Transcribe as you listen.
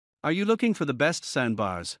Are you looking for the best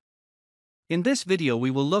soundbars? In this video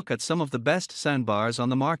we will look at some of the best soundbars on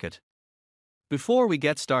the market. Before we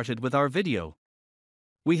get started with our video,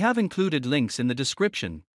 we have included links in the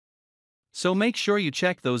description, so make sure you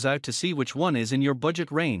check those out to see which one is in your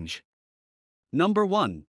budget range. Number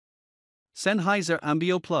 1. Sennheiser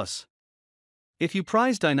AMBEO Plus. If you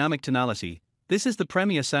prize dynamic tonality, this is the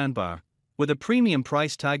premier soundbar, with a premium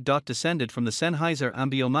price tag. Descended from the Sennheiser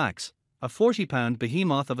AMBEO Max, a £40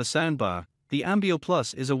 behemoth of a soundbar, the AMBEO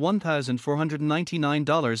Plus is a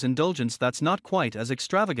 $1,499 indulgence that's not quite as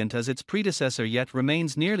extravagant as its predecessor yet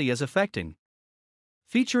remains nearly as affecting.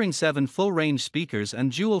 Featuring 7 full-range speakers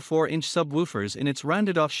and dual 4-inch subwoofers in its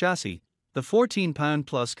rounded-off chassis, the £14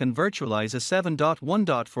 Plus can virtualize a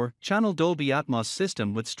 7.1.4-channel Dolby Atmos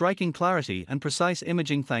system with striking clarity and precise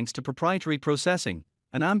imaging thanks to proprietary processing.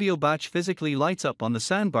 An AMBEO batch physically lights up on the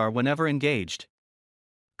soundbar whenever engaged.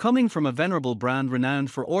 Coming from a venerable brand renowned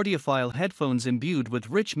for audiophile headphones imbued with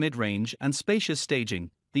rich mid-range and spacious staging,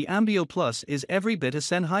 the AMBEO Plus is every bit a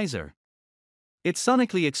Sennheiser. It's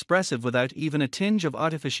sonically expressive without even a tinge of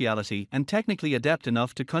artificiality and technically adept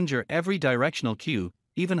enough to conjure every directional cue,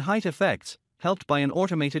 even height effects, helped by an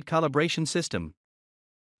automated calibration system.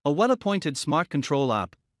 A well-appointed smart control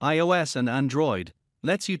app, iOS and Android,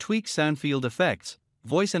 lets you tweak sound field effects,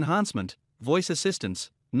 voice enhancement, voice assistance,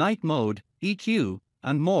 night mode, EQ,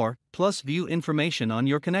 and more, plus view information on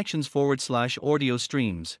your connections/audio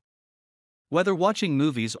streams. Whether watching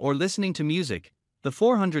movies or listening to music, the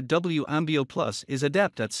 400W AMBEO Plus is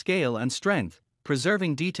adept at scale and strength,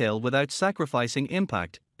 preserving detail without sacrificing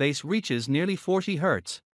impact. Bass reaches nearly 40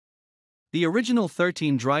 Hz. The original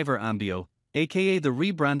 13-driver AMBEO, aka the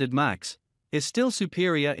rebranded Max, is still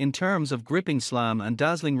superior in terms of gripping slam and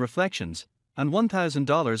dazzling reflections, and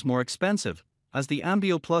 $1,000 more expensive, as the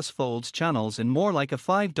AMBEO Plus folds channels in more like a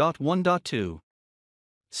 5.1.2.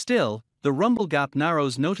 Still, the rumble gap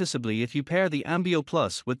narrows noticeably if you pair the AMBEO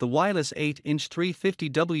Plus with the wireless 8-inch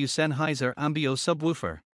 350W Sennheiser AMBEO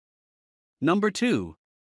subwoofer. Number 2.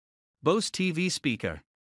 Bose TV Speaker.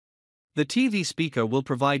 The TV speaker will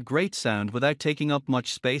provide great sound without taking up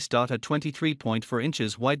much space. At 23.4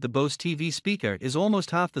 inches wide, the Bose TV speaker is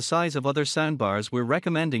almost half the size of other soundbars we're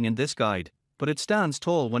recommending in this guide, but it stands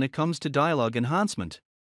tall when it comes to dialogue enhancement.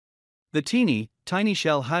 The tiny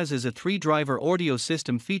shell houses a 3-driver audio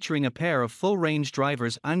system featuring a pair of full-range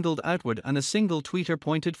drivers angled outward and a single tweeter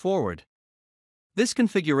pointed forward. This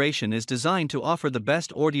configuration is designed to offer the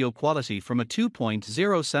best audio quality from a 2.0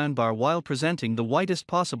 soundbar while presenting the widest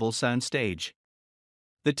possible sound stage.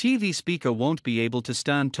 The TV speaker won't be able to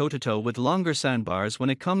stand toe-to-toe with longer soundbars when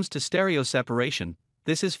it comes to stereo separation.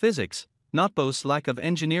 This is physics, not Bose's lack of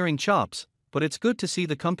engineering chops, but it's good to see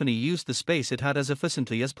the company use the space it had as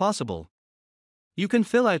efficiently as possible. You can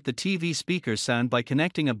fill out the TV speaker's sound by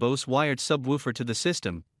connecting a Bose wired subwoofer to the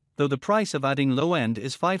system, though the price of adding low-end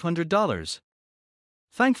is $500.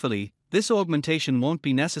 Thankfully, this augmentation won't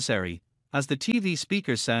be necessary, as the TV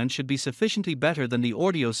speaker's sound should be sufficiently better than the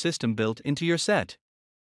audio system built into your set.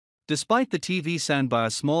 Despite the TV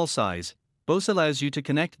soundbar's small size, Bose allows you to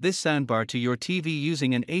connect this soundbar to your TV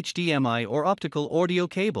using an HDMI or optical audio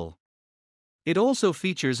cable. It also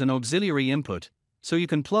features an auxiliary input, so you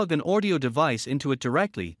can plug an audio device into it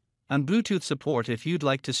directly, and Bluetooth support if you'd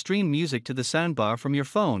like to stream music to the soundbar from your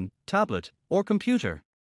phone, tablet, or computer.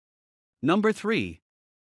 Number 3.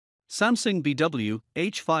 Samsung BW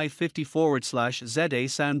H550/ZA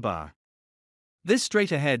Soundbar. This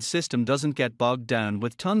straight-ahead system doesn't get bogged down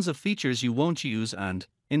with tons of features you won't use and,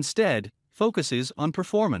 instead, focuses on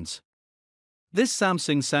performance. This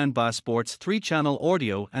Samsung soundbar sports 3-channel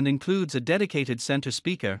audio and includes a dedicated center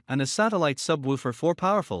speaker and a satellite subwoofer for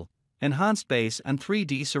powerful, enhanced bass and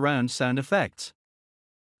 3D surround sound effects.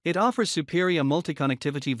 It offers superior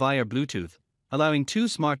multi-connectivity via Bluetooth, allowing 2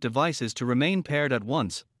 smart devices to remain paired at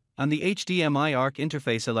once, and the HDMI Arc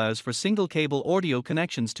interface allows for single-cable audio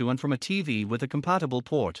connections to and from a TV with a compatible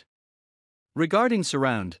port. Regarding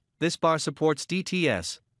surround, this bar supports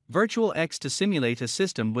DTS, Virtual X to simulate a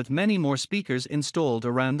system with many more speakers installed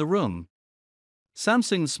around the room.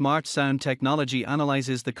 Samsung's smart sound technology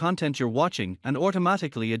analyzes the content you're watching and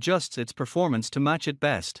automatically adjusts its performance to match it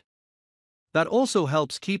best. That also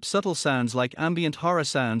helps keep subtle sounds like ambient horror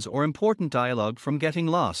sounds or important dialogue from getting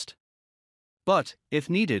lost. But, if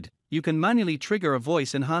needed, you can manually trigger a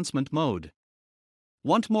voice enhancement mode.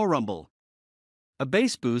 Want more rumble? A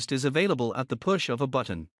bass boost is available at the push of a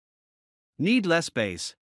button. Need less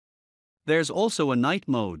bass? There's also a night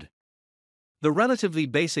mode. The relatively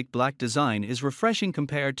basic black design is refreshing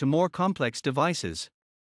compared to more complex devices.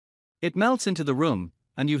 It melts into the room,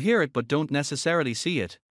 and you hear it but don't necessarily see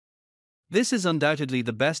it. This is undoubtedly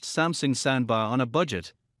the best Samsung soundbar on a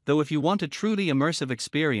budget, though if you want a truly immersive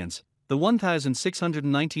experience, the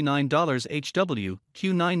 $1,699 HW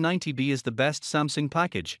Q990B is the best Samsung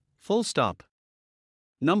package, full stop.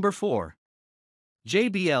 Number 4.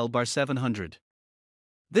 JBL Bar 700.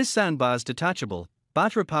 This soundbar's detachable,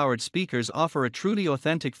 battery-powered speakers offer a truly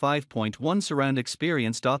authentic 5.1 surround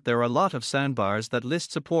experience. There are a lot of soundbars that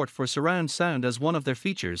list support for surround sound as one of their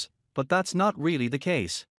features, but that's not really the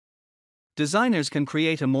case. Designers can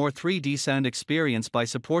create a more 3D sound experience by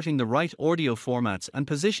supporting the right audio formats and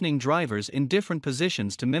positioning drivers in different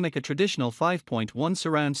positions to mimic a traditional 5.1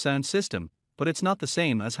 surround sound system, but it's not the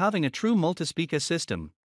same as having a true multi-speaker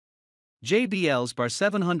system. JBL's Bar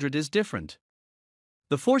 700 is different.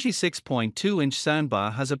 The 46.2-inch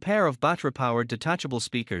soundbar has a pair of battery-powered detachable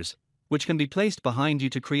speakers, which can be placed behind you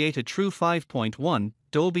to create a true 5.1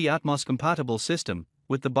 Dolby Atmos compatible system,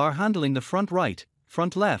 with the bar handling the front right,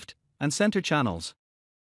 front left, and center channels.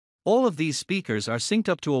 All of these speakers are synced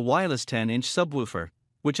up to a wireless 10-inch subwoofer,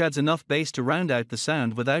 which adds enough bass to round out the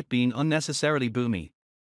sound without being unnecessarily boomy.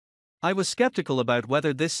 I was skeptical about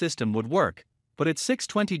whether this system would work, but its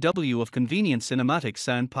 620W of convenient cinematic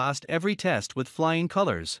sound passed every test with flying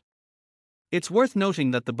colors. It's worth noting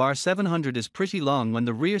that the Bar 700 is pretty long when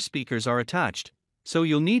the rear speakers are attached, so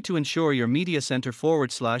you'll need to ensure your media center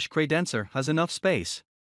 /credencer has enough space.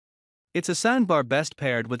 It's a soundbar best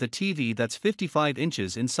paired with a TV that's 55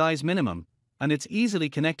 inches in size minimum, and it's easily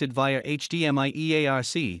connected via HDMI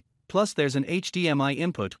EARC, plus there's an HDMI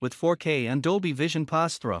input with 4K and Dolby Vision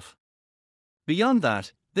pass-through. Beyond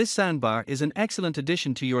that, this soundbar is an excellent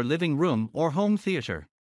addition to your living room or home theater.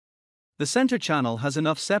 The center channel has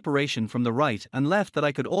enough separation from the right and left that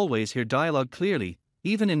I could always hear dialogue clearly,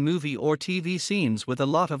 even in movie or TV scenes with a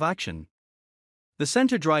lot of action. The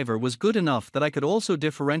center driver was good enough that I could also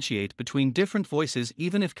differentiate between different voices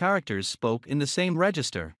even if characters spoke in the same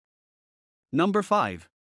register. Number 5.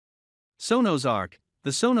 Sonos Arc.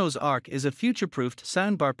 The Sonos Arc is a future-proofed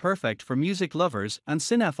soundbar perfect for music lovers and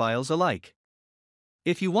cinephiles alike.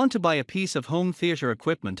 If you want to buy a piece of home theater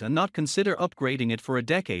equipment and not consider upgrading it for a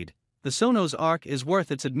decade, the Sonos Arc is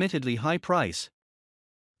worth its admittedly high price.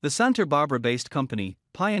 The Santa Barbara-based company,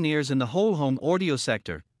 pioneers in the whole home audio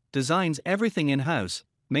sector, designs everything in-house,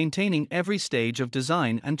 maintaining every stage of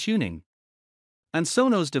design and tuning. And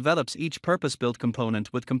Sonos develops each purpose-built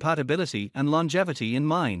component with compatibility and longevity in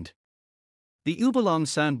mind. The Ubelong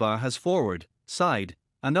soundbar has forward, side,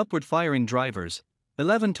 and upward-firing drivers,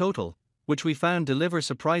 11 total, which we found deliver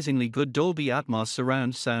surprisingly good Dolby Atmos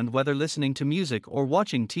surround sound whether listening to music or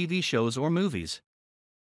watching TV shows or movies.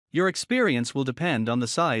 Your experience will depend on the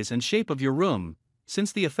size and shape of your room,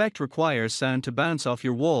 since the effect requires sound to bounce off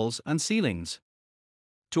your walls and ceilings.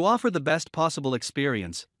 To offer the best possible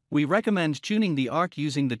experience, we recommend tuning the Arc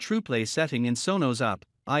using the TruePlay setting in Sonos app,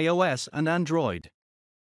 iOS and Android.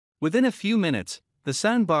 Within a few minutes, the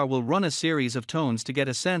soundbar will run a series of tones to get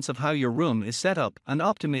a sense of how your room is set up and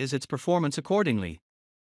optimize its performance accordingly.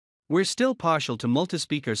 We're still partial to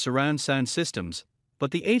multi-speaker surround sound systems,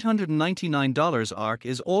 but the $899 Arc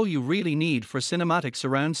is all you really need for cinematic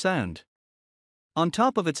surround sound. On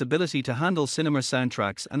top of its ability to handle cinema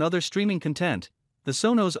soundtracks and other streaming content, the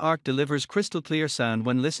Sonos Arc delivers crystal clear sound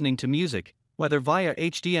when listening to music, whether via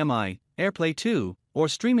HDMI, AirPlay 2, or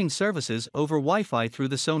streaming services over Wi-Fi through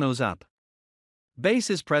the Sonos app. Bass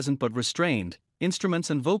is present but restrained, instruments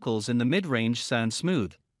and vocals in the mid-range sound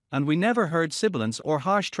smooth, and we never heard sibilance or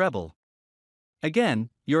harsh treble. Again,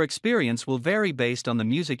 your experience will vary based on the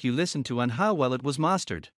music you listen to and how well it was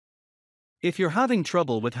mastered. If you're having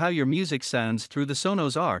trouble with how your music sounds through the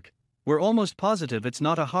Sonos Arc, we're almost positive it's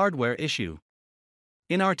not a hardware issue.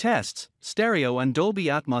 In our tests, stereo and Dolby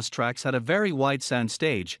Atmos tracks had a very wide sound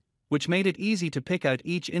stage, which made it easy to pick out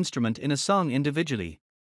each instrument in a song individually.